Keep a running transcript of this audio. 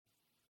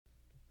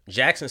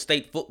Jackson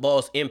State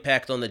football's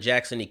impact on the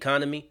Jackson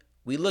economy.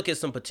 We look at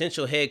some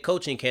potential head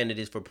coaching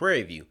candidates for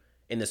Prairie View,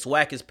 and the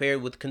SWAC is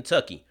paired with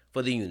Kentucky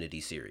for the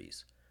Unity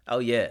Series. Oh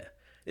yeah,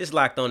 it's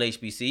Locked On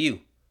HBCU.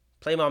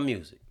 Play my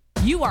music.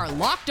 You are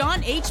Locked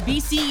On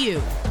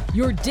HBCU,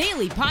 your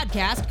daily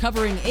podcast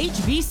covering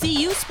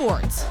HBCU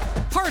sports.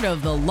 Part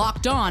of the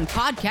Locked On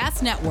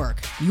Podcast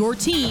Network, your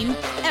team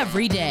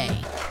every day.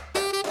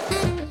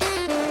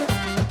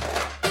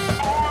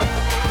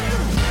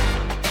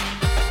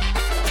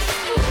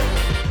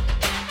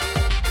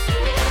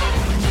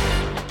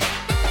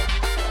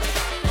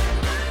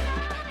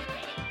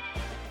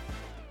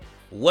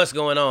 What's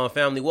going on,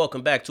 family?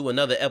 Welcome back to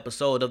another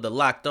episode of the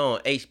Locked On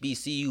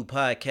HBCU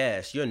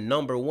podcast, your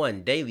number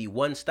one daily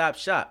one-stop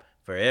shop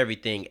for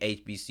everything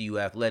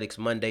HBCU athletics,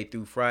 Monday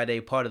through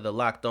Friday, part of the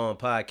Locked On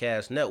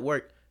Podcast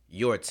Network,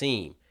 your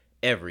team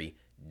every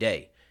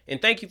day.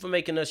 And thank you for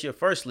making us your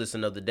first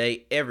listen of the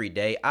day every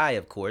day. I,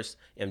 of course,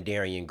 am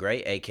Darian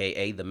Gray,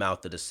 a.k.a. the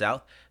Mouth of the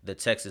South, the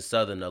Texas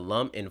Southern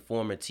alum and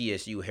former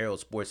TSU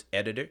Herald Sports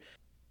editor.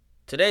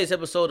 Today's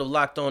episode of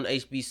Locked On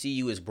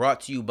HBCU is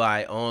brought to you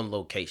by On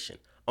Location.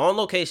 On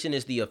Location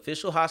is the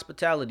official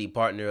hospitality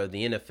partner of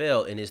the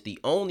NFL and is the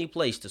only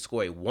place to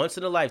score a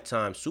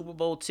once-in-a-lifetime Super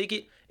Bowl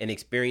ticket and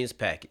experience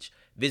package.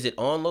 Visit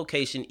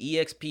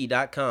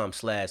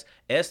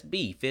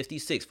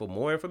onlocationexp.com/SB56 for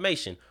more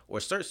information or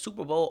search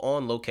Super Bowl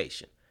On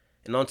Location.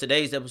 And on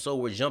today's episode,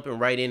 we're jumping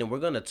right in and we're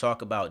going to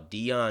talk about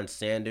Deion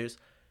Sanders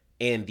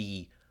and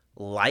the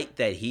light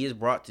that he has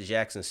brought to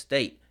Jackson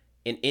State,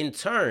 and in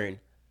turn,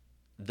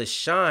 the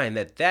shine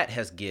that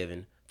has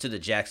given to the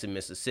Jackson,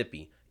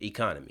 Mississippi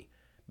economy.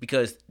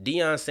 Because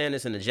Deion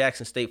Sanders and the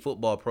Jackson State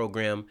football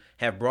program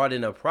have brought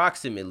in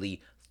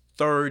approximately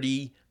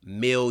 $30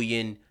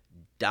 million.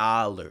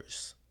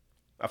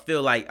 I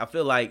feel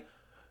like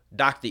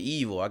Dr.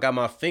 Evil. I got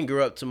my finger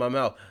up to my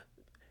mouth.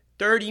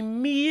 $30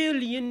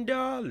 million.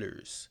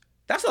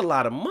 That's a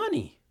lot of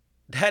money.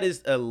 That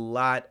is a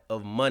lot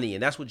of money.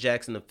 And that's what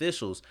Jackson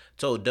officials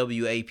told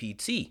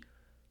WAPT.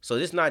 So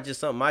this is not just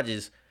something I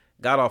just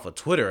got off of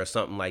Twitter or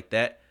something like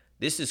that.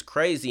 This is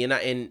crazy.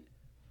 And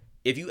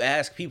if you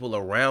ask people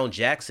around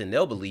Jackson,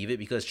 they'll believe it,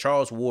 because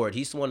Charles Ward,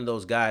 he's one of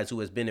those guys who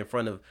has been in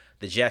front of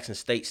the Jackson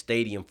State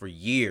Stadium for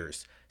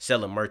years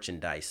selling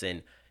merchandise.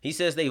 And he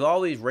says they've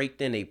always raked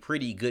in a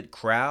pretty good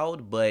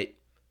crowd, but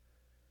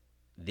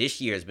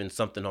this year has been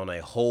something on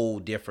a whole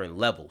different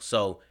level.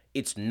 So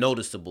it's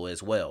noticeable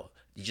as well.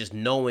 Just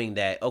knowing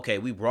that, okay,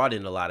 we brought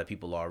in a lot of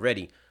people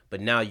already,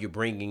 but now you're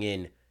bringing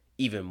in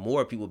even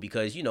more people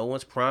because, you know,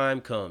 once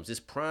prime comes, it's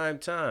prime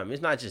time.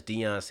 It's not just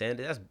Deion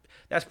Sanders.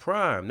 That's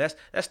prime. That's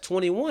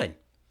 21.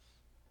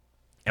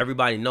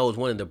 Everybody knows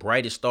one of the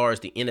brightest stars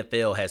the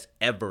NFL has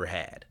ever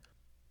had.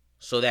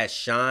 So that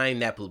shine,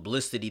 that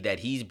publicity that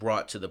he's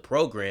brought to the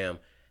program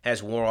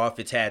has worn off.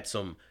 It's had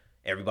some,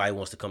 everybody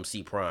wants to come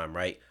see prime,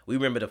 right? We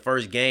remember the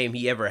first game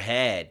he ever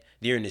had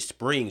during the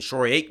spring,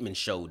 Troy Aikman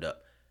showed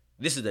up.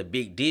 This is a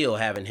big deal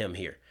having him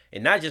here.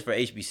 And not just for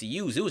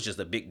HBCUs, it was just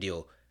a big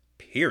deal,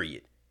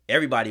 period.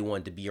 Everybody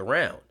wanted to be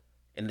around.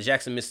 And the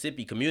Jackson,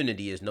 Mississippi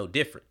community is no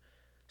different.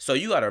 So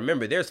you got to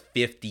remember, there's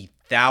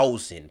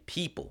 50,000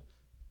 people.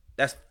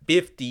 That's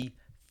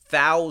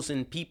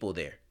 50,000 people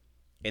there.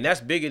 And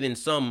that's bigger than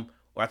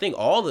I think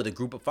all of the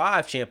Group of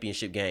 5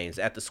 championship games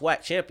at the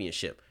SWAC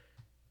championship.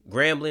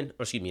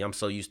 I'm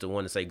so used to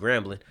wanting to say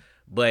Grambling.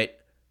 But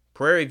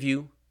Prairie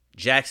View,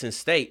 Jackson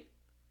State,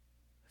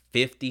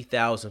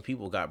 50,000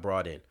 people got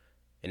brought in.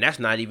 And that's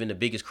not even the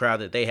biggest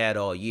crowd that they had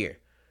all year.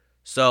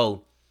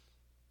 So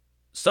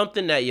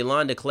something that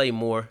Yolanda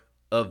Claymore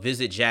of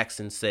Visit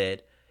Jackson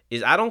said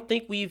is, I don't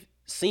think we've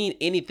seen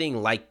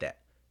anything like that.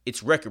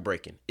 It's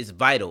record-breaking. It's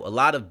vital. A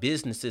lot of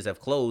businesses have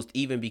closed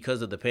even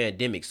because of the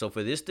pandemic. So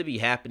for this to be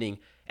happening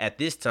at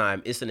this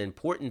time, it's an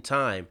important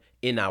time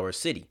in our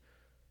city.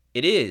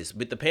 It is,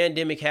 with the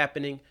pandemic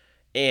happening,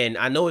 and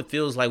I know it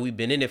feels like we've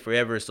been in it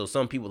forever, so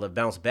some people have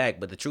bounced back,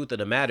 but the truth of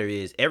the matter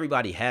is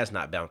everybody has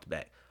not bounced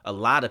back. A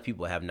lot of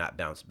people have not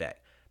bounced back.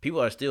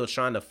 People are still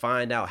trying to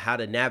find out how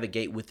to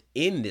navigate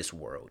within this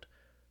world.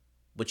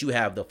 But you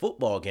have the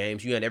football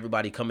games. You had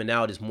everybody coming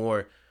out. It's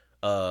more,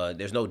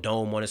 there's no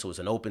dome on it, so it's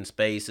an open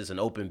space. It's an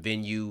open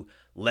venue,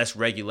 less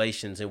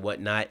regulations and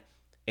whatnot.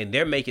 And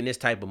they're making this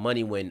type of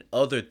money when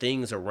other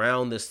things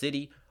around the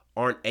city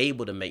aren't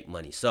able to make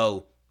money.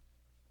 So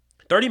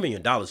 $30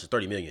 million is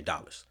 $30 million.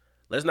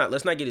 Let's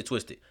not get it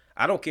twisted.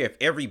 I don't care if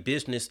every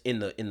business in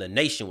the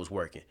nation was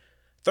working.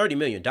 $30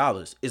 million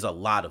is a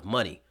lot of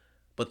money.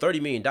 But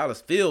 $30 million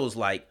feels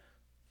like,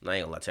 I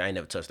ain't gonna lie to you, I ain't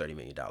never touched $30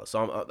 million.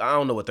 So I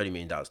don't know what $30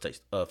 million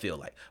feel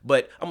like.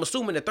 But I'm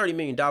assuming that $30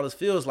 million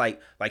feels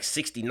like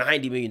 $60,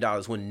 $90 million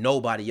when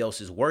nobody else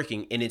is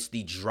working, and it's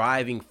the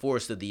driving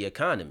force of the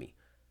economy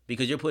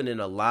because you're putting in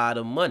a lot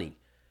of money.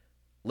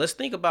 Let's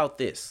think about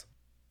this.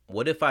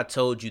 What if I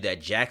told you that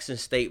Jackson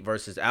State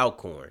versus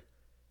Alcorn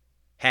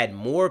had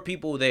more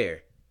people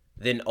there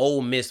than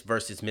Ole Miss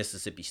versus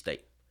Mississippi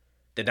State?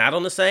 They're not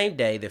on the same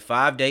day. They're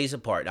 5 days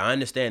apart. I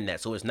understand that.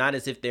 So it's not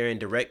as if they're in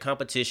direct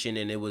competition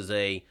and it was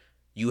a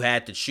You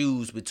had to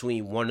choose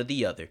between one or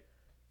the other.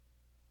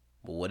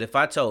 But what if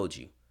I told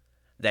you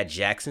that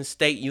Jackson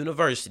State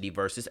University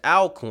versus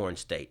Alcorn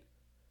State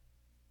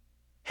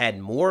had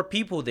more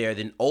people there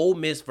than Ole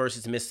Miss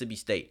versus Mississippi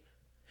State?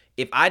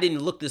 If I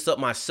didn't look this up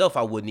myself,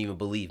 I wouldn't even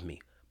believe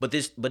me. But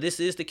this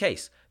is the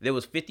case. There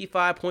was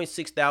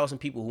 55.6 thousand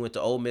people who went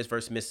to Ole Miss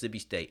versus Mississippi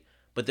State,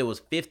 but there was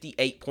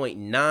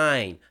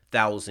 58.9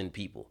 thousand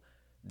people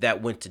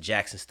that went to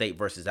Jackson State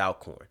versus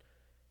Alcorn.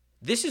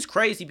 This is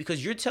crazy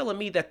because you're telling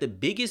me that the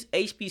biggest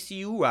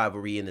HBCU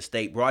rivalry in the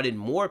state brought in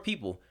more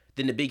people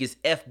than the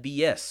biggest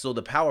FBS, so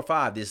the Power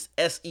 5, this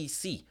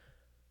SEC.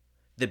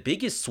 The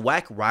biggest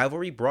SWAC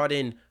rivalry brought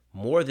in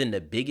more than the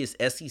biggest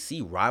SEC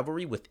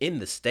rivalry within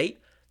the state.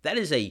 That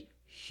is a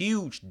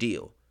huge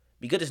deal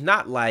because it's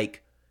not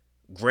like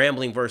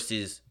Grambling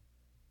versus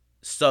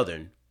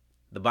Southern,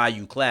 the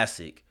Bayou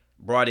Classic,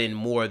 brought in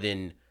more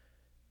than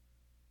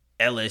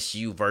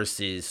LSU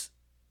versus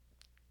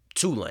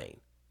Tulane.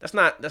 That's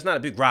not a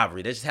big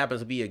rivalry. That just happens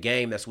to be a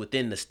game that's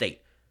within the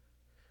state.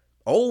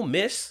 Ole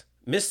Miss,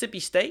 Mississippi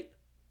State.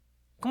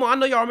 Come on, I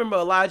know y'all remember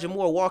Elijah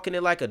Moore walking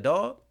it like a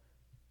dog.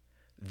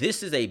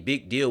 This is a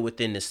big deal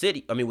within the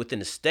city. Within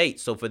the state.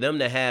 So for them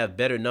to have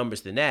better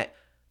numbers than that,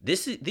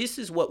 this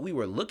is what we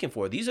were looking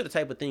for. These are the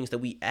type of things that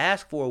we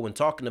ask for when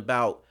talking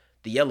about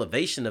the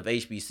elevation of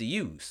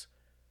HBCUs.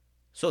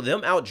 So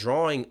them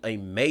outdrawing a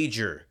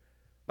major,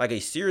 like a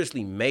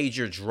seriously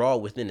major draw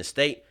within the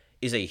state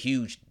is a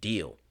huge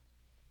deal.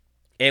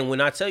 And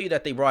when I tell you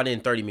that they brought in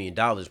 $30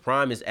 million,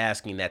 Prime is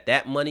asking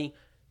that money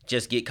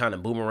just get kind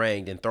of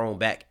boomeranged and thrown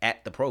back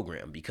at the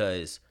program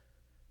because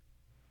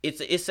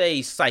it's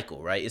a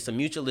cycle, right? It's a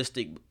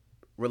mutualistic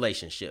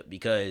relationship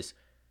because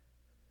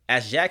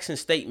as Jackson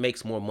State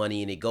makes more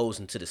money and it goes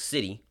into the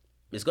city,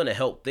 it's going to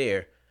help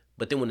there.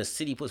 But then when the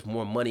city puts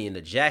more money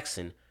into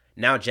Jackson,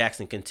 now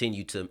Jackson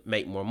continue to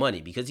make more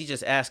money because he's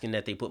just asking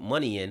that they put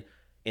money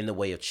in the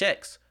way of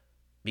checks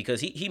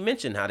because he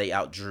mentioned how they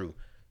outdrew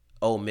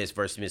Ole Miss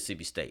versus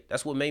Mississippi State.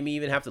 That's what made me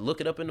even have to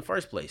look it up in the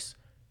first place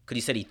because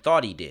he said he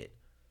thought he did.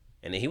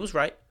 And then he was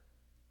right.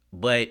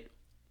 But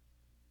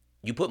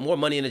you put more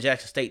money into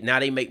Jackson State, now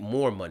they make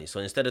more money. So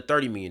instead of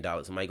 $30 million,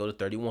 it might go to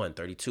 31,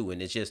 32,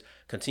 and it just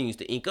continues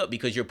to ink up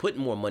because you're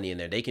putting more money in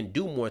there. They can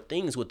do more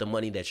things with the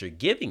money that you're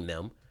giving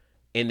them.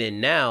 And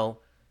then now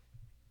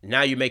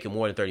you're making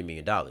more than $30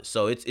 million.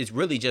 So it's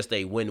really just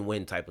a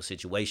win-win type of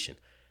situation.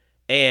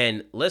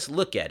 And let's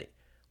look at it.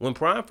 When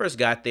Prime first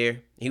got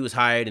there, he was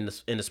hired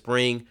in the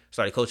spring,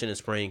 started coaching in the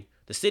spring.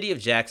 The city of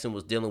Jackson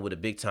was dealing with a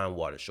big-time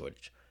water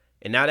shortage.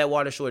 And now that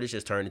water shortage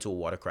has turned into a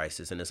water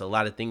crisis, and there's a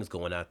lot of things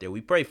going out there.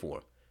 We pray for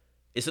them.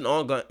 It's an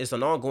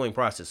ongoing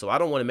process. So I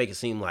don't want to make it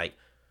seem like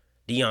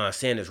Deion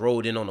Sanders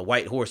rode in on a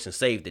white horse and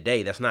saved the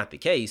day. That's not the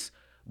case.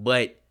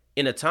 But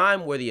in a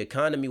time where the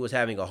economy was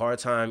having a hard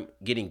time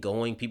getting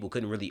going, people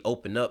couldn't really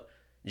open up,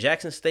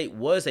 Jackson State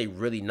was a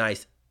really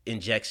nice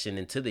injection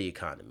into the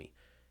economy.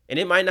 And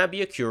it might not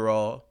be a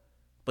cure-all,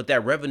 but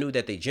that revenue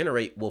that they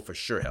generate will for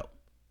sure help.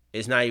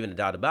 It's not even a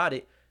doubt about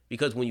it,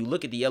 because when you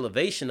look at the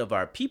elevation of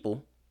our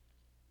people,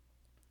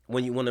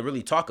 when you want to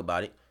really talk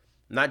about it,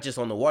 not just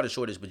on the water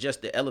shortage, but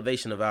just the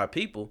elevation of our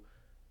people,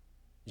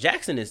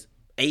 Jackson is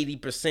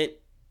 80%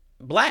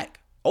 black,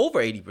 over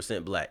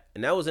 80% black.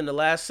 And that was in the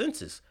last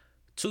census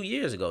 2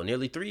 years ago,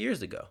 nearly 3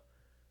 years ago.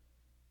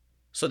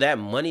 So that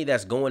money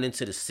that's going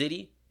into the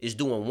city is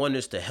doing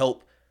wonders to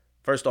help,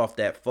 first off,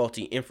 that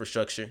faulty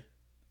infrastructure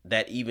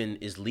that even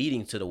is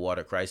leading to the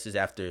water crisis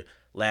after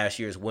last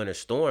year's winter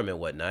storm and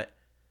whatnot.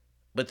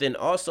 But then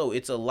also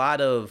it's a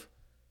lot of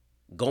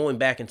going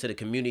back into the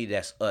community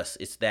that's us.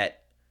 It's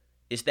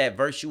that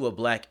virtue of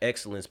black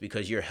excellence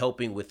because you're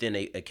helping within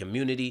a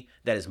community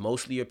that is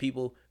mostly your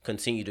people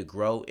continue to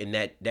grow, and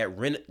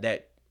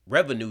that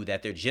revenue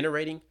that they're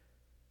generating,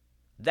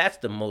 that's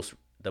the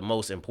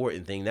most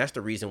important thing. That's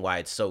the reason why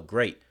it's so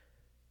great.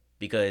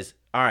 Because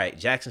all right,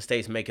 Jackson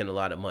State's making a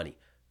lot of money.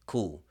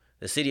 Cool.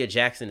 The city of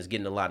Jackson is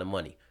getting a lot of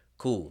money.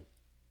 Cool.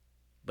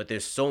 But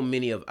there's so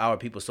many of our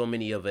people, so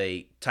many of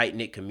a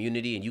tight-knit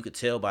community, and you could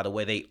tell by the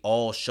way they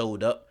all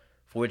showed up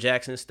for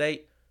Jackson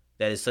State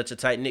that is such a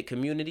tight-knit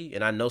community.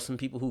 And I know some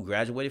people who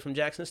graduated from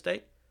Jackson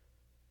State.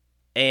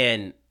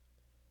 And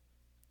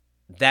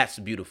that's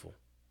beautiful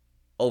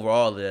over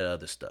all of that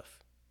other stuff.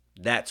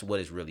 That's what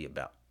it's really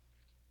about.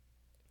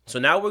 So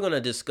now we're going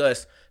to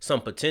discuss some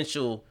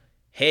potential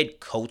head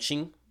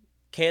coaching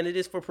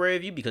candidates for Prairie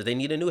View because they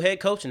need a new head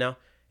coach now.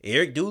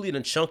 Eric Dooley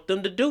done chunked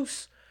them the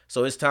deuce.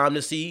 So it's time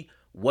to see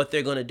what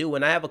they're going to do.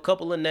 And I have a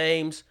couple of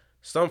names,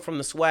 some from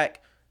the SWAC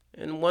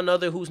and one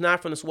other who's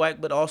not from the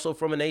SWAC, but also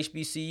from an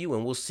HBCU.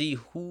 And we'll see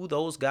who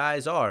those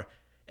guys are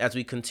as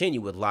we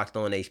continue with Locked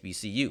On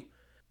HBCU.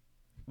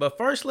 But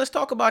first, let's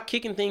talk about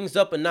kicking things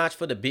up a notch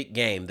for the big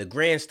game, the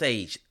grand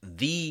stage,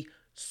 the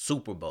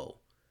Super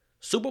Bowl.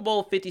 Super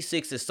Bowl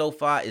 56 at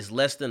SoFi is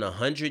less than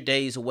 100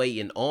 days away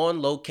and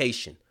on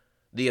location.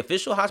 The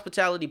official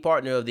hospitality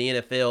partner of the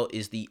NFL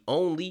is the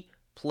only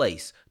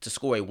place to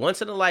score a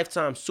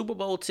once-in-a-lifetime Super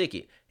Bowl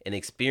ticket and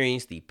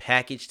experience the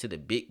package to the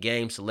big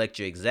game. Select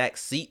your exact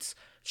seats,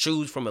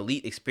 Choose from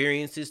elite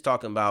experiences,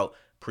 talking about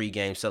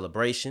pregame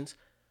celebrations.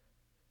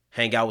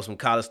 Hang out with some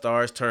college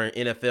stars turned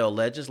NFL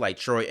legends like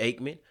Troy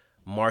Aikman,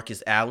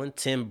 Marcus Allen,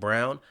 Tim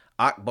Brown,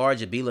 Akbar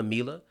Jabila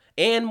Mila,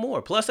 and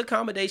more. Plus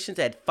accommodations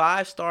at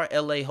 5-star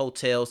LA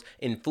hotels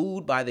and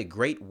food by the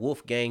great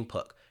Wolfgang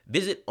Puck.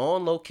 Visit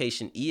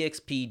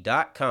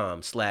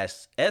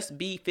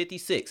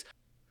onlocationexp.com/SB56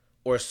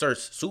 or search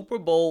Super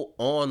Bowl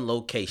On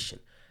Location.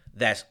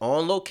 That's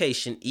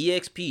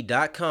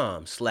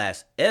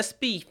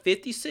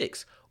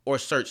onlocationexp.com/SB56 or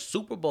search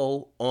Super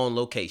Bowl On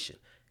Location.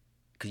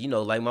 Because,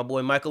 like my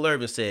boy Michael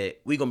Irvin said,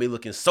 we're going to be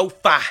looking so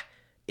fire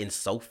and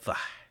so fire.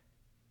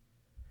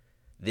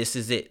 This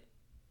is it.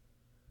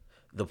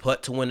 The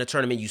putt to win the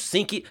tournament. You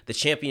sink it, the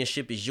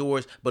championship is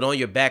yours, but on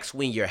your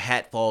backswing, your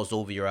hat falls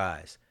over your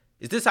eyes.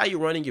 Is this how you're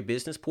running your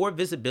business? Poor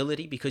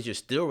visibility because you're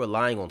still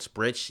relying on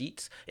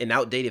spreadsheets and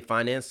outdated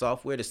finance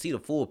software to see the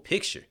full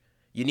picture?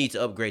 You need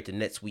to upgrade to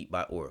NetSuite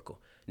by Oracle.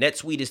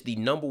 NetSuite is the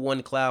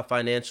 #1 cloud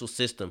financial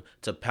system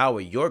to power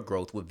your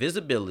growth with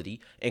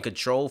visibility and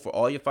control for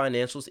all your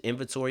financials,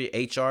 inventory,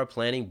 HR,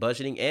 planning,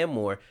 budgeting, and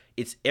more.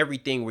 It's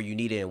everything where you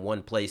need it in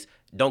one place.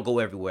 Don't go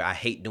everywhere. I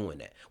hate doing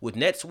that. With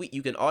NetSuite,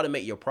 you can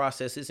automate your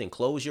processes and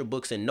close your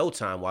books in no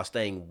time while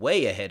staying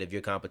way ahead of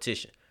your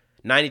competition.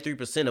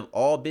 93% of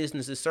all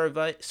businesses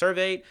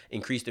surveyed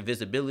increased their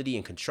visibility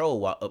and control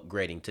while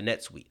upgrading to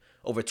NetSuite.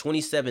 Over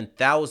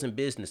 27,000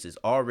 businesses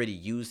already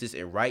use this,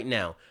 and right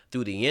now,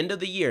 through the end of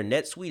the year,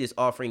 NetSuite is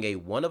offering a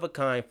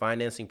one-of-a-kind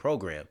financing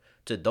program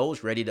to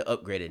those ready to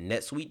upgrade at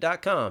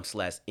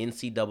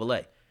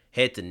netsuite.com/NCAA.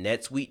 Head to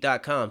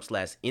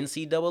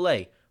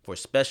netsuite.com/NCAA for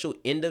special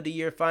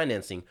end-of-the-year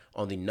financing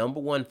on the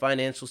 #1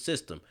 financial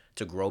system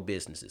to grow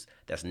businesses.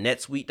 That's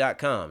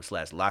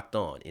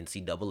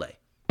netsuite.com/LockedOnNCAA.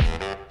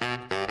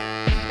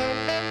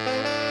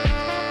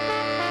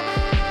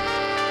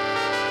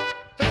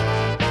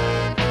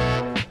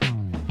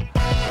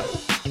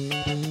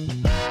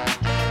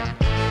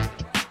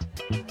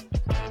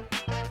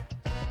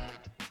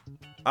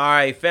 All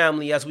right,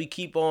 family, as we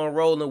keep on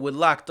rolling with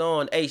Locked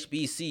On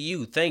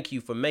HBCU, thank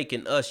you for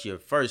making us your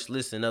first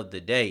listen of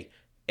the day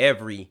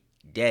every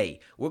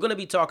day. We're going to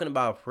be talking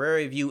about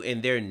Prairie View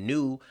and their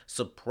new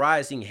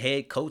surprising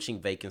head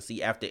coaching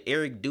vacancy after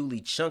Eric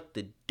Dooley chunked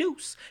the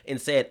deuce and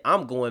said,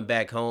 I'm going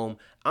back home,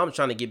 I'm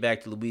trying to get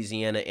back to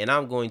Louisiana, and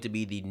I'm going to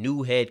be the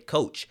new head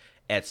coach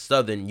at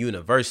Southern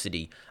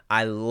University.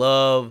 I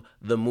love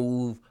the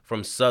move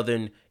from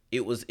Southern.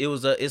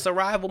 It's a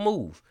rival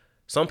move.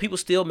 Some people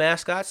still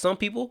mascots, some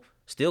people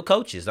still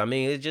coaches. I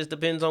mean, it just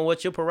depends on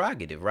what your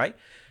prerogative, right?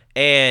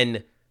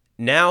 And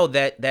now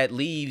that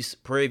leaves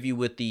Prairie View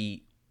with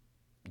the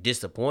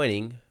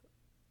disappointing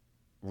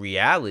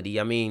reality.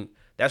 I mean,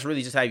 that's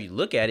really just how you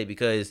look at it,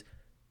 because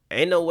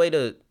ain't no way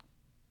to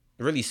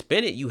really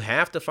spin it. You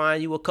have to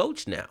find you a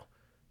coach now.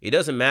 It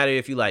doesn't matter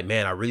if you're like,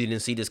 man, I really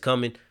didn't see this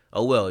coming.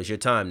 Oh, well, it's your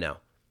time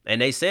now.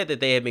 And they said that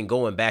they had been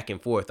going back and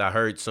forth. I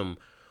heard some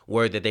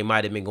word that they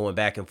might have been going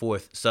back and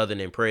forth, Southern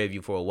and Prairie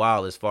View, for a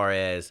while as far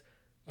as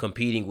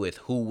competing with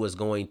who was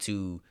going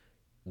to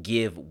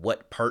give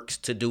what perks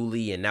to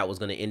Dooley, and that was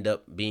going to end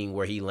up being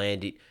where he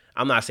landed.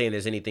 I'm not saying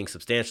there's anything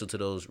substantial to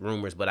those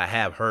rumors, but I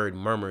have heard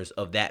murmurs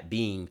of that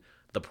being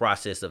the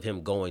process of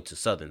him going to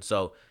Southern.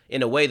 So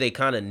in a way, they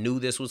kind of knew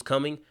this was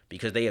coming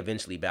because they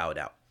eventually bowed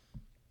out.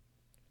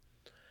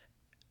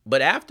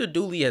 But after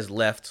Dooley has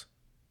left,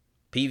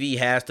 PV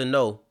has to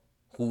know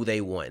who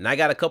they want. And I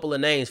got a couple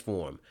of names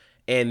for him.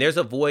 And there's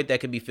a void that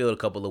can be filled a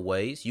couple of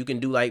ways. You can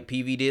do like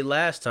PV did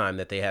last time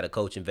that they had a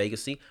coaching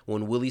vacancy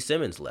when Willie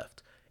Simmons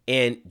left,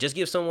 and just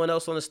give someone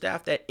else on the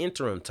staff that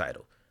interim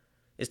title.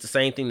 It's the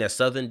same thing that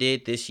Southern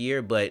did this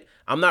year, but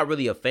I'm not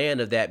really a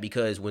fan of that,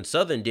 because when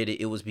Southern did it,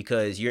 it was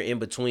because you're in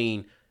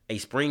between a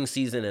spring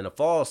season and a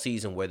fall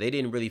season where they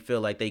didn't really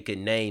feel like they could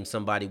name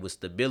somebody with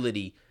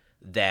stability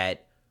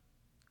that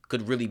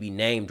could really be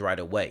named right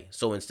away.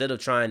 So instead of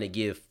trying to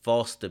give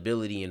false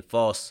stability and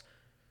false,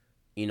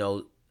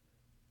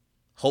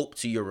 hope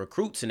to your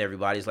recruits and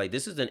everybody, it's like,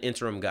 this is an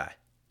interim guy.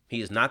 He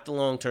is not the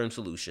long-term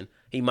solution.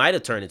 He might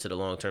have turned into the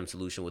long-term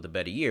solution with a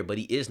better year, but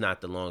he is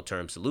not the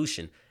long-term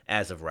solution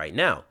as of right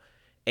now.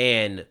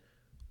 And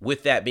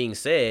with that being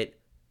said,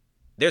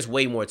 there's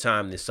way more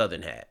time than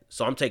Southern had.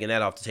 So I'm taking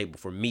that off the table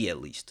for me,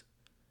 at least.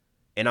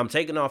 And I'm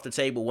taking off the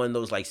table one of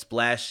those like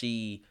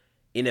splashy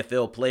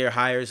NFL player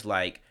hires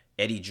like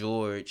Eddie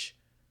George,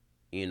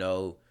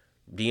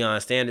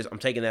 Deion Sanders. I'm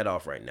taking that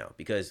off right now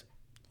because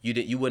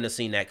you wouldn't have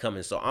seen that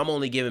coming. So I'm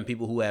only giving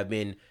people who have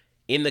been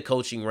in the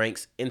coaching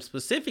ranks and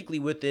specifically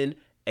within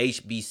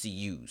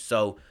HBCU.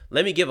 So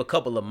let me give a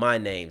couple of my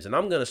names. And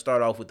I'm going to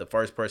start off with the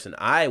first person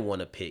I want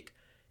to pick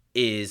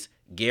is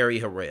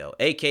Gary Harrell,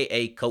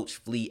 a.k.a. Coach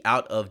Flea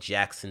out of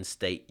Jackson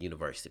State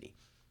University.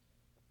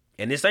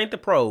 And this ain't the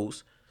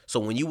pros. So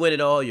when you win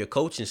it all, your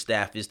coaching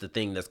staff is the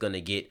thing that's going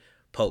to get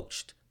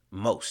poached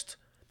most.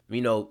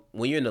 When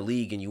you're in the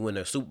league and you win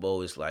a Super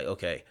Bowl, it's like,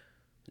 okay,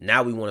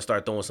 now we want to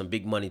start throwing some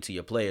big money to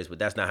your players, but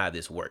that's not how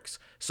this works.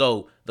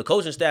 So the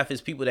coaching staff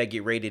is people that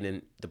get rated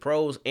in the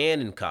pros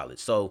and in college.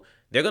 So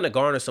they're going to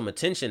garner some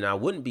attention. I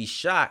wouldn't be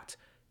shocked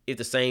if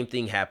the same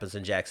thing happens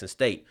in Jackson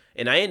State.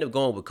 And I ended up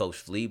going with Coach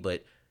Flea,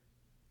 but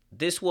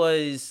this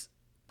was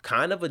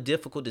kind of a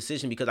difficult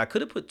decision because I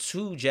could have put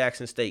 2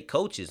 Jackson State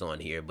coaches on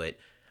here, but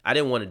I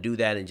didn't want to do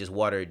that and just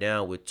water it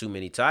down with too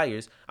many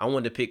tires. I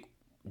wanted to pick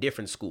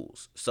different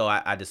schools. So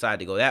I decided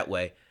to go that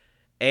way.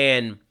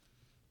 And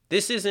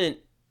this isn't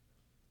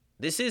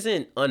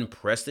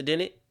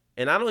unprecedented.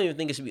 And I don't even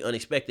think it should be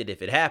unexpected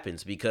if it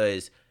happens,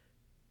 because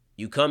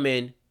you come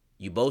in,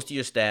 you boast to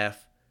your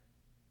staff,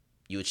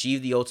 you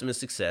achieve the ultimate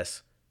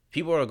success.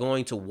 People are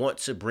going to want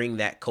to bring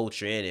that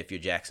culture in if you're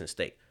Jackson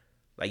State.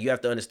 Like, you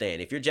have to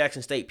understand, if you're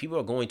Jackson State, people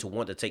are going to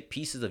want to take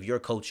pieces of your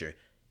culture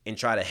and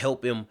try to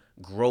help them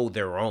grow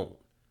their own.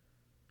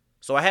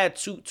 So I had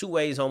two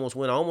ways I almost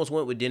went. I almost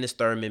went with Dennis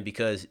Thurman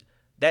because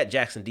that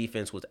Jackson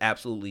defense was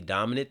absolutely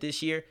dominant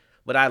this year.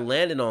 But I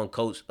landed on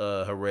Coach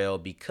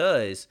Harrell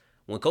because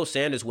when Coach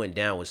Sanders went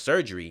down with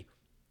surgery,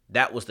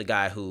 that was the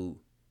guy who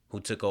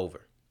took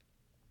over.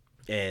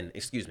 And,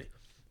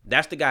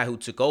 that's the guy who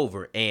took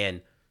over.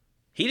 And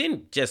he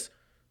didn't just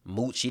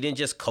mooch. He didn't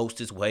just coast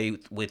his way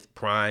with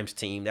Prime's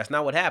team. That's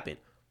not what happened.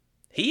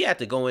 He had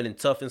to go in and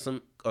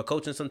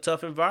coach in some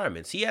tough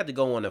environments. He had to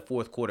go on a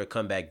fourth quarter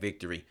comeback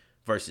victory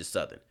versus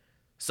Southern.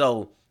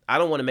 So I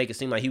don't want to make it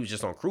seem like he was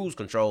just on cruise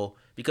control,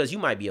 because you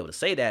might be able to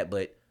say that,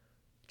 but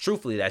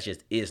truthfully, that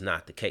just is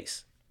not the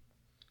case.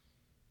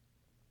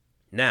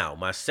 Now,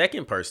 my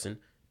second person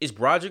is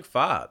Broderick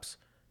Fobbs.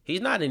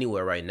 He's not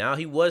anywhere right now.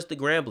 He was the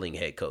Grambling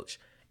head coach,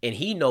 and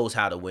he knows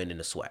how to win in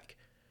the SWAC.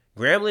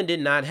 Grambling did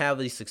not have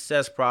a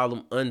success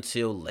problem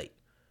until late,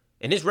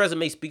 and his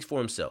resume speaks for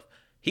himself.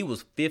 He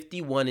was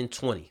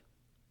 51-20,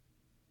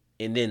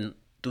 and then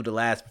through the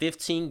last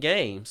 15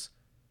 games,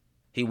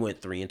 he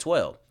went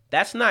 3-12.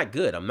 That's not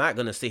good. I'm not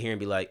going to sit here and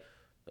be like,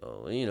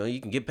 oh,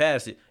 you can get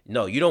past it.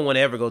 No, you don't want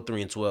to ever go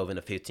 3-12 in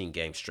a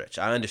 15-game stretch.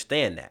 I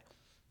understand that.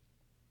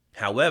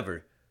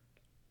 However,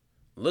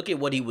 look at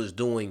what he was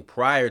doing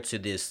prior to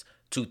this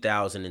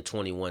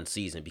 2021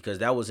 season, because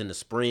that was in the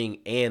spring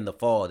and the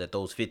fall that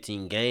those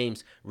 15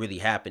 games really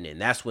happened in.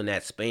 That's when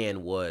that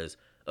span was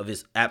of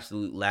his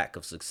absolute lack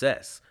of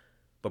success.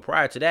 But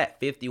prior to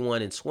that,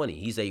 51-20,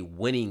 he's a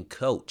winning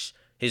coach.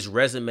 His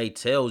resume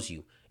tells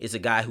you it's a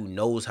guy who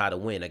knows how to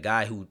win, a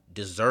guy who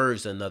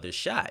deserves another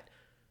shot.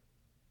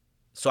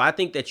 So I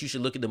think that you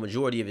should look at the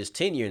majority of his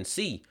tenure and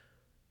see,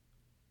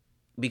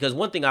 because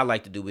one thing I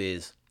like to do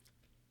is,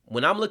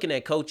 when I'm looking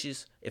at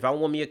coaches, if I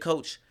want me a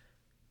coach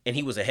and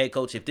he was a head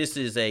coach, if this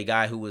is a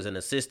guy who was an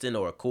assistant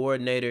or a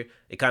coordinator,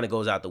 it kind of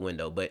goes out the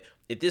window. But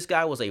if this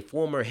guy was a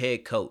former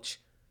head coach,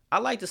 I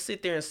like to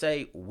sit there and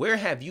say, where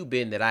have you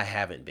been that I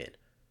haven't been?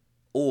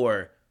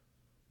 Or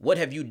what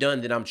have you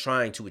done that I'm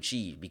trying to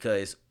achieve?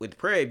 Because with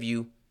Prairie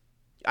View,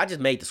 I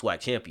just made the SWAC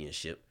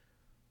championship.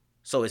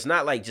 So it's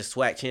not like just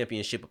SWAC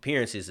championship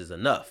appearances is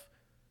enough.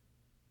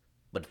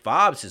 But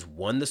Fobbs has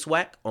won the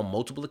SWAC on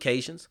multiple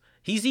occasions.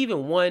 He's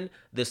even won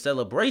the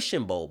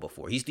Celebration Bowl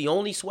before. He's the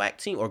only SWAC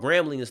team, or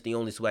Grambling is the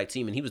only SWAC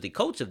team, and he was the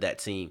coach of that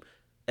team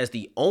as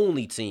the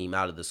only team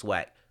out of the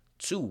SWAC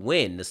to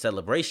win the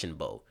Celebration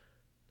Bowl.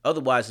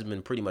 Otherwise, it's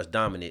been pretty much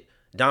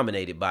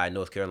dominated by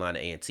North Carolina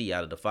A&T.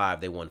 Out of the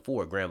 5, they won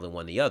 4. Grambling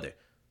won the other.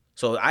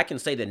 So I can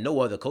say that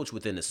no other coach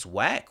within the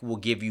SWAC will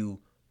give you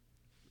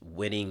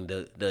winning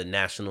the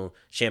national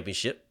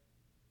championship.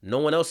 No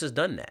one else has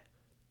done that.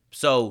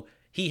 So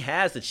he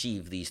has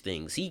achieved these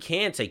things. He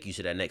can take you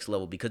to that next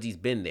level because he's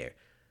been there.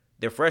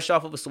 They're fresh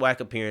off of a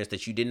SWAC appearance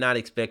that you did not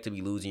expect to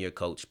be losing your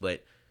coach.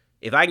 But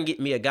if I can get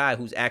me a guy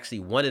who's actually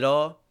won it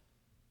all,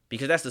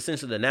 because that's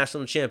essentially the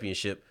national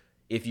championship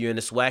if you're in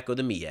the SWAC or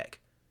the MEAC,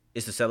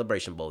 it's the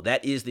Celebration Bowl.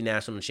 That is the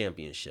national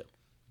championship.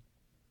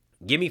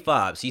 Give me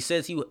Fobbs. He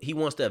says he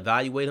wants to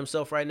evaluate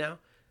himself right now,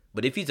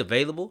 but if he's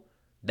available,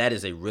 that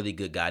is a really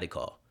good guy to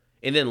call.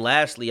 And then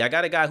lastly, I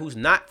got a guy who's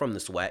not from the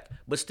SWAC,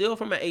 but still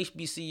from an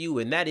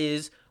HBCU, and that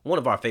is one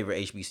of our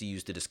favorite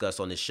HBCUs to discuss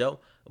on this show,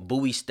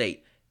 Bowie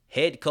State.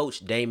 Head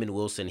coach Damon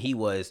Wilson, he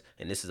was,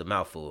 and this is a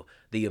mouthful,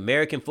 the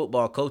American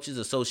Football Coaches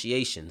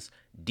Association's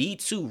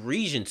D2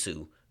 Region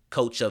 2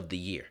 Coach of the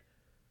Year.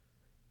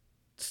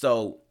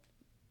 So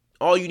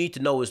all you need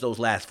to know is those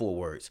last 4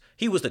 words.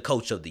 He was the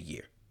Coach of the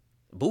Year.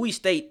 Bowie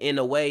State, in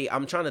a way,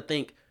 I'm trying to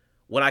think,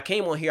 when I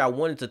came on here, I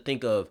wanted to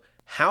think of,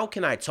 how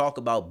can I talk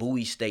about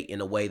Bowie State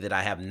in a way that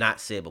I have not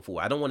said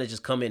before? I don't want to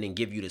just come in and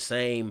give you the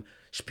same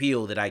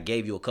spiel that I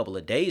gave you a couple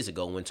of days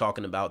ago when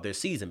talking about their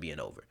season being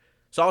over.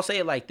 So I'll say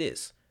it like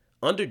this.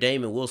 Under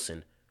Damon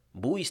Wilson,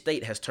 Bowie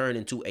State has turned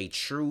into a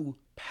true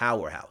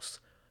powerhouse.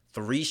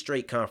 3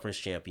 straight conference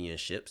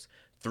championships,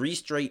 3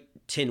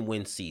 straight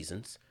 10-win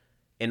seasons,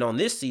 and on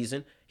this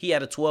season, he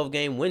had a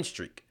 12-game win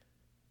streak.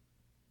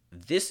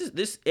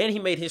 And he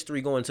made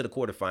history going to the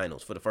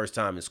quarterfinals for the first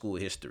time in school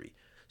history.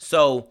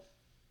 So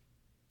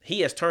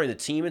he has turned the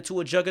team into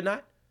a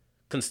juggernaut,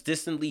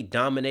 consistently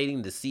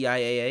dominating the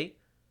CIAA.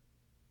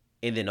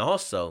 And then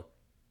also,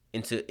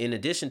 in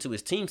addition to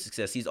his team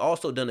success, he's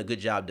also done a good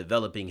job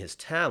developing his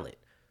talent.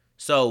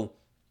 So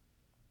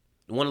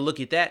you want to look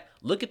at that?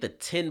 Look at the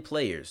 10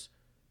 players,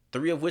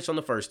 3 of which on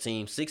the first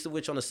team, 6 of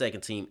which on the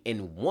second team,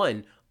 and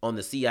 1 on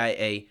the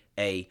CIAA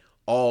a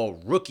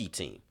all-rookie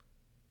team.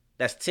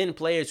 That's 10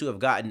 players who have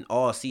gotten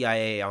all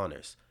CIA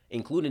honors,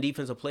 including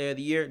Defensive Player of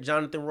the Year,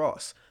 Jonathan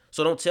Ross.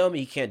 So don't tell me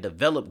he can't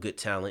develop good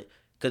talent,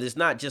 because it's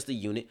not just a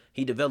unit.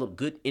 He developed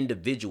good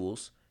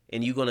individuals,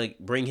 and you're going to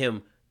bring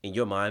him, in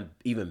your mind,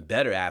 even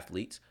better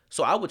athletes.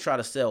 So I would try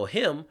to sell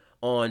him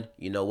on,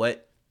 you know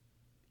what,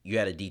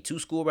 you're at a D2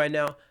 school right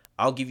now.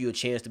 I'll give you a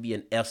chance to be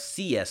an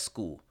FCS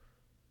school,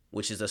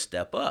 which is a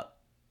step up.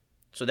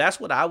 So that's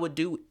what I would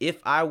do if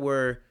I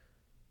were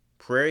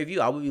Prairie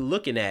View. I would be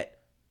looking at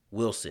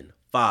Wilson,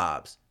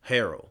 Fobbs,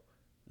 Harrell.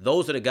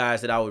 Those are the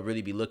guys that I would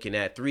really be looking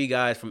at. 3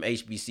 guys from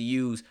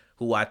HBCUs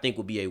who I think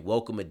would be a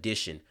welcome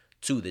addition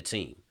to the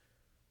team.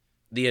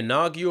 The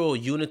inaugural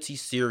Unity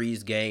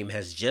Series game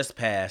has just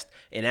passed,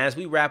 and as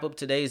we wrap up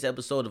today's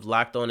episode of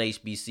Locked On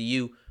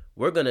HBCU,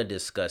 we're going to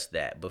discuss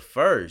that. But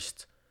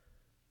first,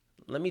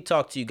 let me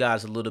talk to you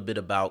guys a little bit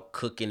about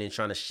cooking and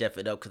trying to chef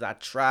it up, because I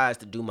tries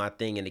to do my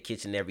thing in the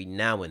kitchen every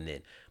now and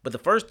then. But the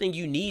first thing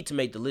you need to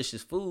make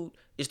delicious food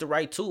is the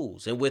right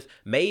tools. And with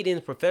Made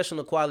in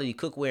professional quality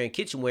cookware and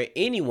kitchenware,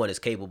 anyone is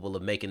capable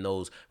of making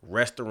those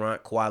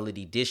restaurant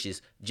quality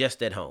dishes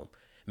just at home.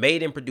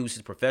 Made in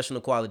produces professional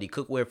quality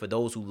cookware for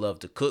those who love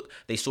to cook.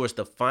 They source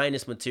the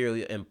finest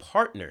material and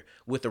partner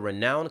with a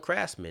renowned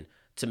craftsman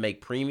to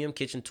make premium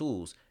kitchen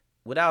tools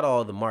without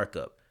all the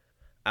markup.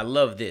 I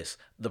love this.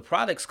 The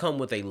products come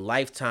with a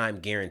lifetime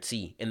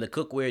guarantee, and the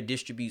cookware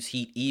distributes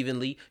heat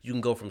evenly. You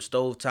can go from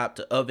stovetop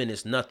to oven.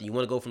 It's nothing. You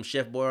want to go from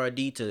Chef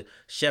Boyardee to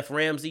Chef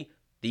Ramsay?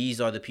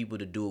 These are the people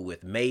to do it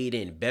with. Made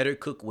in, better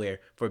cookware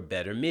for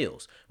better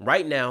meals.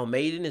 Right now,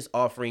 Made in is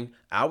offering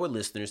our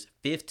listeners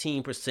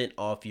 15%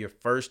 off your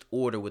first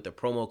order with the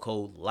promo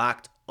code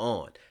LOCKED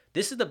ON.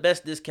 This is the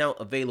best discount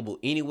available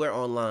anywhere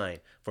online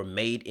for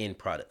Made in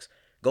products.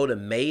 Go to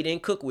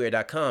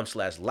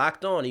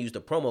madeincookware.com/lockedon and use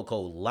the promo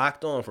code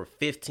LOCKEDON for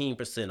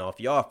 15% off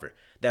your offer.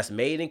 That's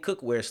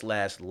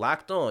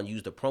madeincookware/lockedon.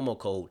 Use the promo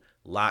code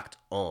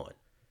LOCKEDON.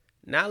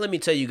 Now let me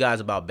tell you guys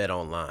about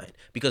BetOnline,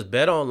 because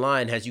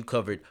BetOnline has you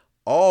covered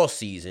all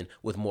season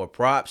with more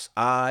props,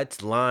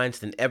 odds, lines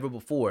than ever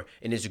before.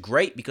 And it's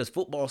great because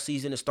football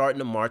season is starting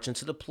to march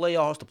into the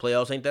playoffs. The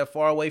playoffs ain't that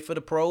far away for the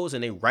pros,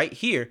 and they right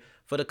here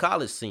for the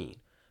college scene.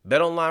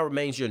 BetOnline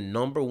remains your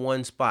number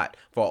one spot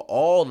for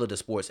all of the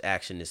sports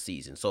action this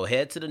season. So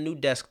head to the new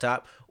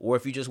desktop, or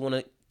if you just want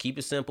to keep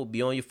it simple,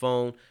 be on your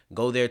phone,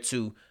 go there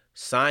too.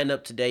 Sign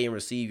up today and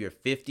receive your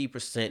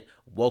 50%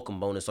 welcome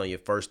bonus on your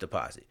first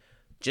deposit.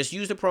 Just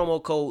use the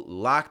promo code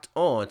LOCKED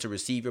ON to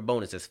receive your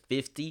bonus. That's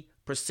 50%,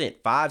 50.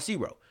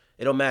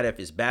 It don't matter if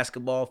it's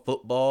basketball,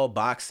 football,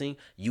 boxing,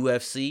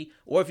 UFC,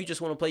 or if you just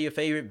want to play your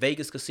favorite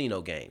Vegas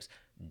casino games.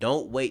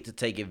 Don't wait to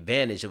take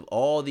advantage of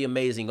all the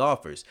amazing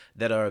offers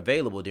that are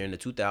available during the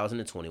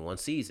 2021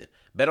 season.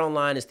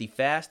 BetOnline is the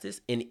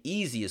fastest and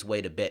easiest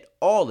way to bet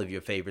all of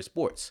your favorite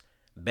sports.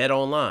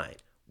 BetOnline,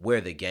 where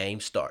the game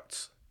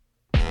starts.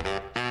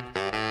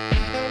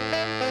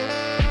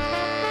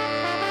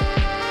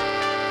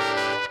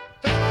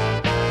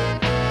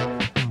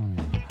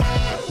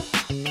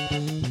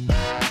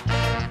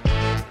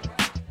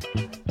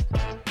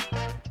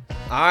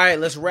 All right,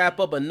 let's wrap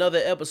up another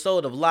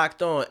episode of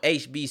Locked On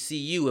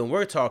HBCU, and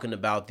we're talking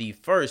about the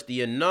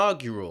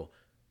inaugural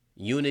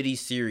Unity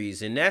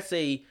Series, and that's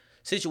a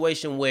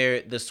situation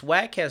where the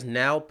SWAC has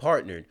now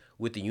partnered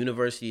with the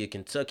University of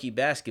Kentucky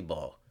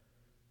basketball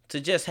to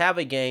just have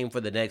a game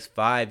for the next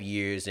 5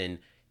 years, and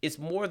it's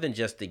more than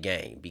just a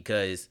game,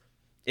 because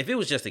if it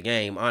was just a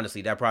game,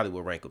 honestly, that probably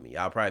would rankle me.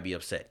 I'll probably be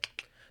upset.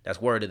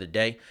 That's word of the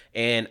day,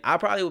 and I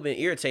probably would have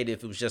been irritated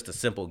if it was just a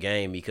simple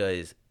game,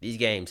 because these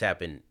games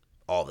happen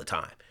all the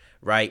time,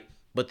 right?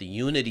 But the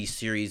Unity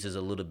Series is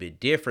a little bit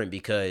different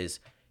because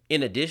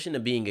in addition to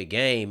being a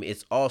game,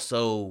 it's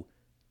also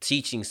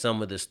teaching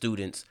some of the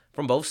students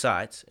from both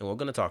sides, and we're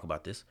going to talk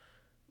about this,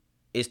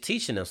 it's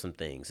teaching them some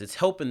things. It's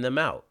helping them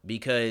out,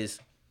 because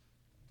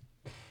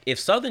if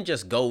Southern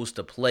just goes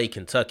to play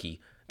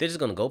Kentucky, they're just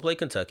going to go play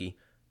Kentucky,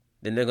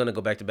 then they're going to go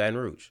back to Baton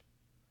Rouge.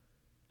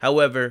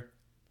 However,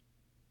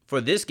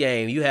 for this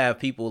game, you have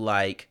people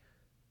like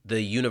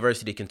the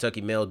University of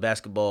Kentucky male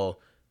basketball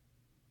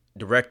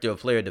director of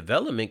player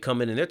development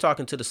coming, and they're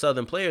talking to the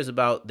Southern players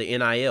about the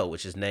NIL,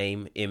 which is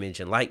name,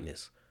 image, and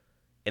likeness.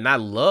 And I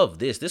love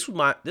this. This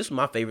was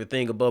my favorite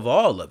thing above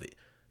all of it,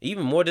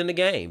 even more than the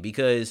game,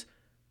 because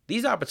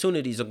these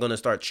opportunities are going to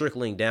start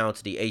trickling down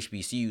to the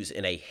HBCUs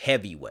in a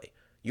heavy way.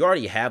 You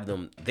already have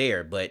them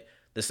there, but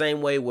the same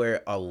way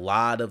where a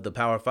lot of the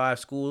Power 5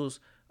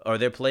 schools or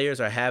their players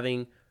are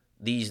having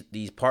these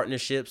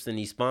partnerships and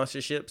these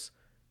sponsorships,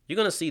 you're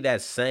going to see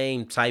that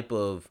same type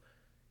of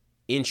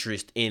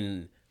interest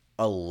in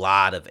a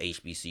lot of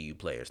HBCU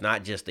players,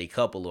 not just a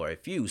couple or a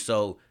few.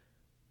 So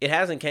it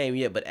hasn't came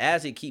yet, but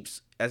as it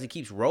keeps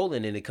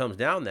rolling and it comes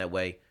down that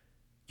way,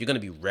 you're going to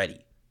be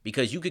ready,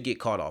 because you could get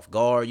caught off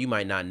guard. You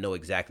might not know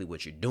exactly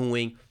what you're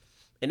doing,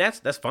 and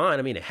that's fine.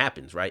 I mean, it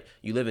happens, right?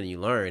 You live and you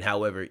learn.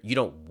 However, you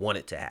don't want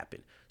it to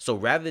happen. So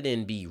rather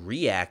than be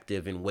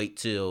reactive and wait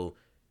till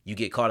you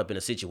get caught up in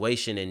a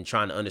situation and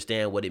trying to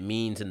understand what it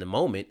means in the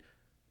moment,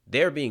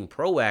 they're being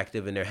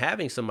proactive and they're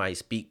having somebody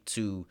speak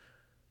to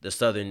the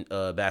Southern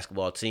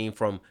basketball team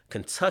from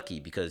Kentucky,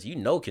 because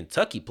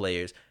Kentucky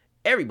players,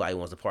 everybody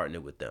wants to partner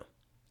with them.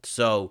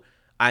 So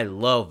I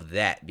love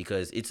that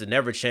because it's a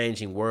never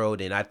changing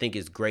world, and I think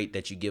it's great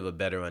that you give a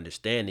better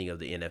understanding of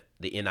the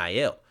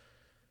NIL.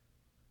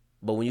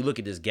 But when you look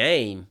at this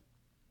game,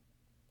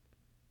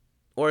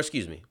 or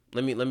excuse me,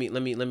 let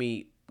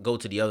me go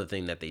to the other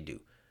thing that they do.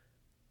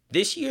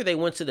 This year they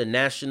went to the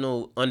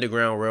National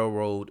Underground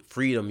Railroad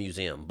Freedom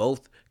Museum,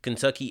 both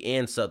Kentucky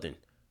and Southern,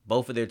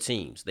 both of their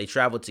teams. They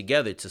traveled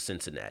together to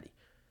Cincinnati.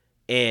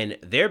 And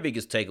their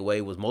biggest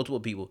takeaway was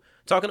multiple people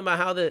talking about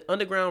how the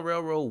Underground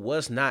Railroad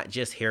was not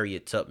just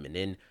Harriet Tubman.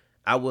 And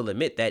I will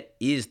admit that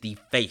is the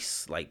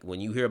face. Like when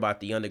you hear about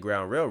the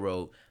Underground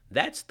Railroad,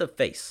 that's the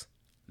face.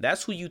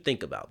 That's who you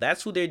think about.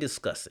 That's who they're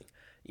discussing.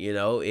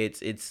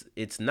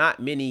 It's not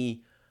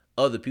many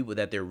other people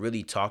that they're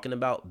really talking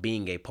about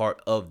being a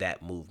part of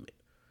that movement.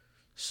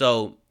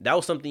 So that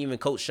was something even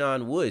Coach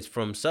Sean Woods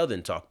from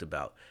Southern talked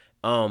about.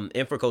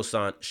 And for Coach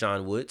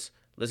Sean Woods,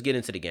 let's get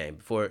into the game.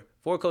 For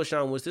Coach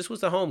Sean Woods, this was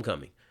the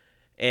homecoming.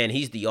 And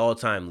he's the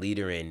all-time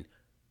leader in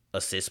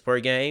assists per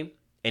game.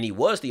 And he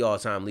was the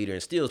all-time leader in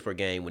steals per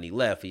game when he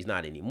left. He's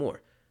not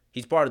anymore.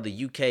 He's part of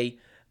the UK,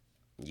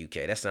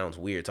 that sounds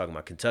weird talking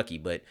about Kentucky,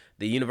 but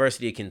the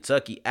University of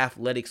Kentucky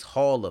Athletics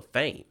Hall of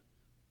Fame.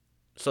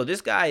 So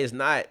this guy he's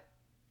not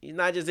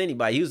just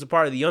anybody. He was a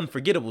part of the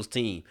Unforgettables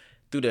team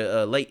through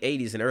the late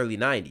 80s and early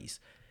 90s.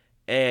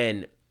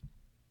 And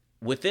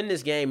within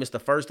this game, it's the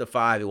first of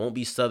 5. It won't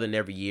be Southern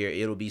every year.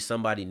 It'll be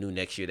somebody new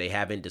next year. They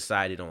haven't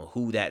decided on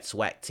who that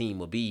SWAC team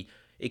will be.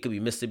 It could be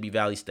Mississippi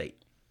Valley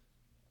State.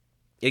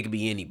 It could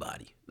be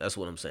anybody. That's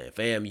what I'm saying.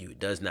 FAMU, it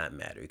does not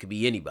matter. It could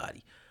be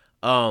anybody.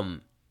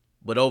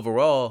 But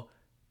overall,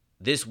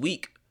 this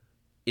week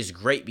is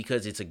great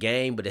because it's a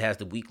game, but it has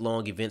the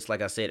week-long events,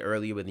 like I said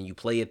earlier, but then you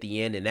play at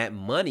the end, and that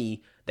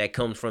money that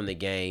comes from the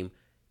game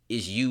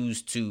is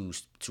used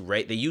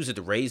they use it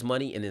to raise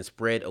money and then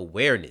spread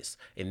awareness.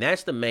 And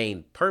that's the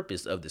main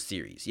purpose of the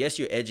series. Yes,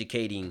 you're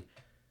educating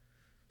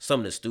some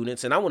of the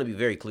students, and I want to be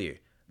very clear.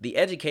 The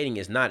educating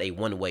is not a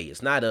one-way.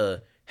 It's not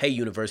a, hey,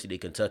 University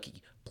of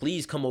Kentucky,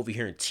 please come over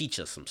here and teach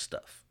us some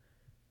stuff.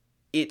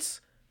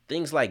 It's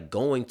things like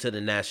going to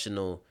the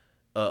National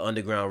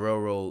Underground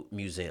Railroad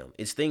Museum.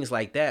 It's things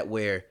like that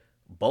where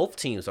both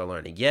teams are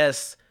learning.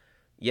 Yes,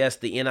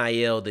 the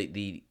NIL,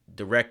 the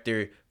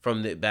director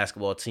from the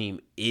basketball team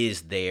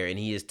is there and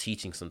he is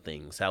teaching some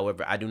things.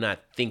 However, I do not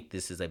think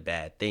this is a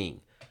bad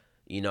thing.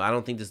 I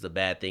don't think this is a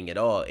bad thing at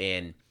all.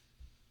 And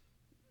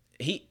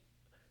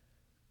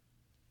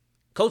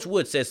Coach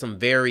Wood said some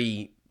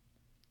very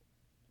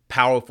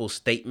powerful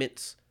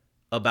statements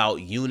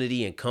about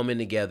unity and coming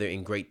together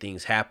and great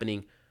things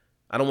happening.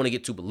 I don't want to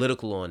get too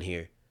political on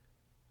here,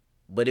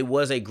 but it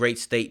was a great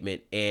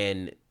statement.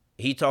 And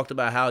he talked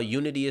about how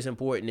unity is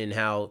important and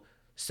how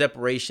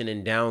separation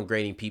and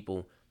downgrading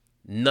people,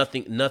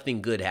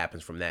 nothing good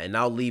happens from that. And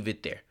I'll leave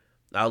it there.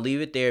 I'll leave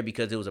it there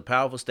because it was a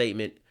powerful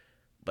statement,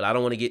 but I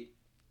don't want to get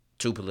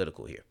too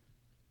political here.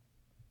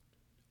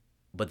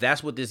 But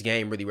that's what this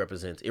game really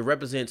represents. It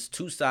represents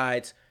two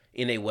sides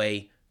in a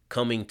way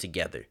coming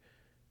together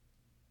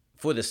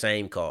for the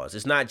same cause.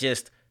 It's not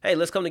just, hey,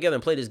 let's come together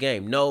and play this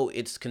game. No,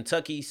 it's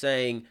Kentucky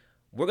saying,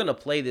 we're going to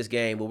play this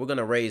game, but we're going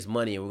to raise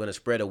money and we're going to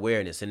spread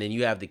awareness. And then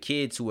you have the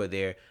kids who are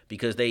there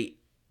because they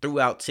threw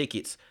out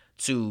tickets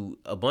to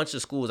a bunch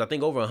of schools. I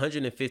think over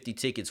 150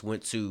 tickets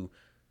went to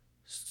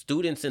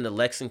students in the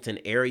Lexington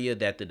area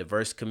that the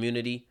diversity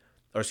committee,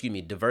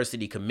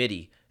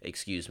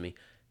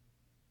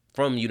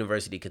 from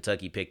University of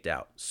Kentucky picked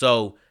out.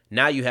 So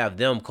now you have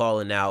them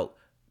calling out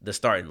the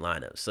starting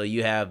lineup. So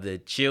you have the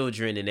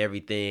children and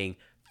everything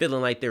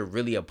feeling like they're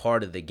really a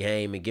part of the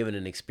game and giving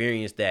an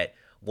experience that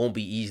won't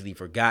be easily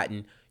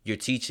forgotten. You're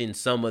teaching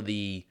some of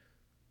the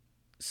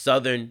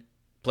Southern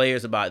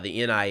players about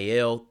the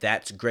NIL.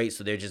 That's great.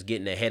 So they're just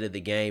getting ahead of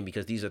the game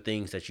because these are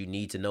things that you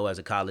need to know as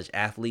a college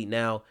athlete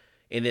now.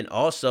 And then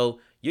also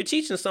you're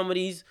teaching some of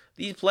these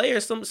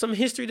players some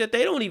history that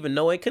they don't even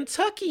know in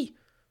Kentucky.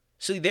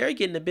 So they're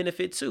getting the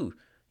benefit too.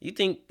 You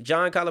think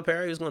John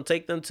Calipari was going to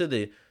take them to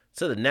the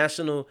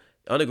National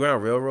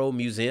Underground Railroad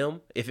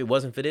Museum if it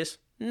wasn't for this?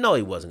 No,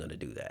 he wasn't going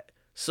to do that.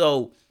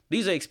 So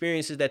these are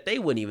experiences that they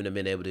wouldn't even have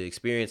been able to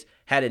experience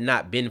had it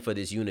not been for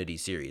this Unity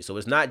series. So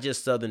it's not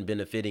just Southern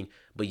benefiting,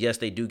 but yes,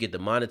 they do get the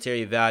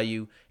monetary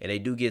value and they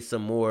do get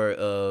some more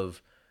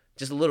of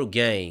just a little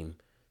game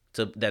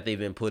that they've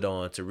been put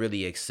on to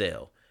really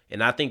excel.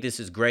 And I think this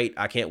is great.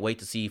 I can't wait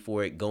to see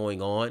for it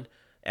going on.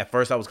 At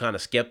first, I was kind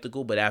of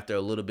skeptical, but after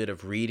a little bit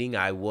of reading,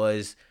 I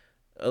was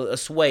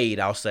swayed,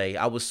 I'll say.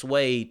 I was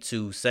swayed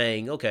to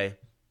saying, okay,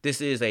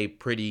 this is a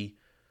pretty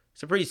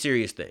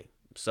serious thing.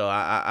 So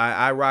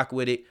I rock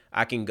with it.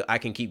 I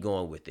can keep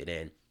going with it.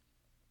 And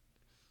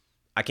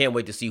I can't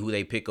wait to see who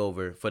they pick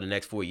over for the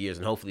next 4 years.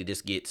 And hopefully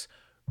this gets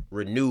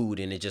renewed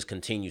and it just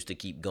continues to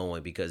keep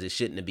going because it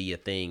shouldn't be a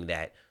thing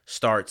that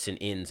starts and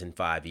ends in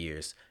 5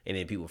 years and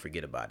then people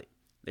forget about it.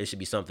 There should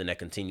be something that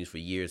continues for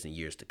years and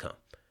years to come.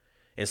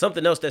 And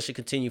something else that should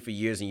continue for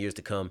years and years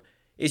to come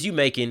is you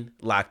making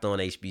Locked On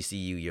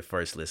HBCU your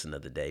first listen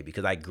of the day,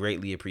 because I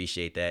greatly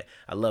appreciate that.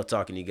 I love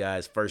talking to you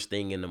guys first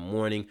thing in the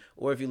morning,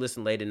 or if you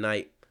listen late at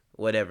night,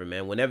 whatever,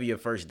 man. Whenever your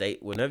first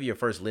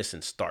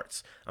listen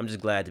starts, I'm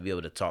just glad to be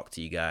able to talk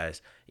to you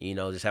guys.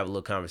 Just have a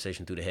little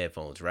conversation through the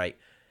headphones, right?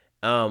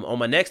 On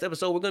my next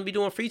episode, we're going to be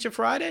doing Feature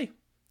Friday.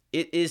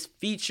 It is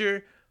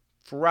Feature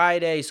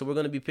Friday, so we're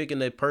going to be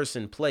picking a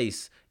person,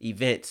 place,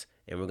 event,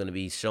 and we're going to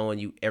be showing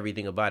you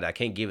everything about it. I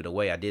can't give it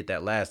away. I did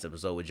that last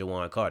episode with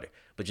Jawan Carter,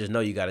 but just know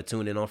you got to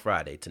tune in on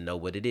Friday to know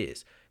what it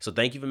is. So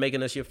thank you for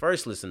making us your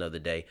first listen of the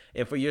day.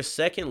 And for your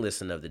second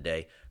listen of the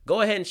day,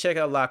 go ahead and check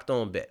out Locked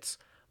On Bets.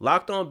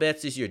 Locked On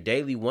Bets is your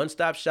daily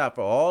one-stop shop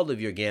for all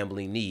of your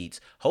gambling needs,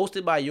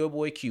 hosted by your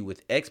boy Q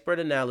with expert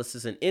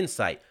analysis and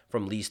insight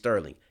from Lee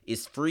Sterling.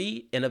 It's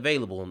free and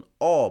available on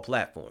all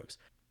platforms.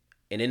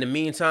 And in the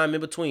meantime,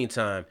 in between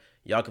time,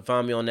 y'all can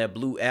find me on that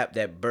blue app,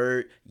 that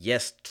bird,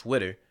 yes,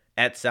 Twitter,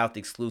 at South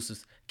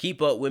Exclusives.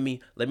 Keep up with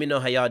me. Let me know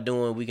how y'all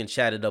doing. We can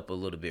chat it up a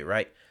little bit,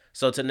 right?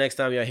 So till next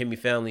time y'all hear me,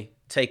 family,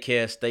 take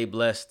care, stay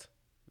blessed.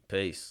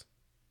 Peace.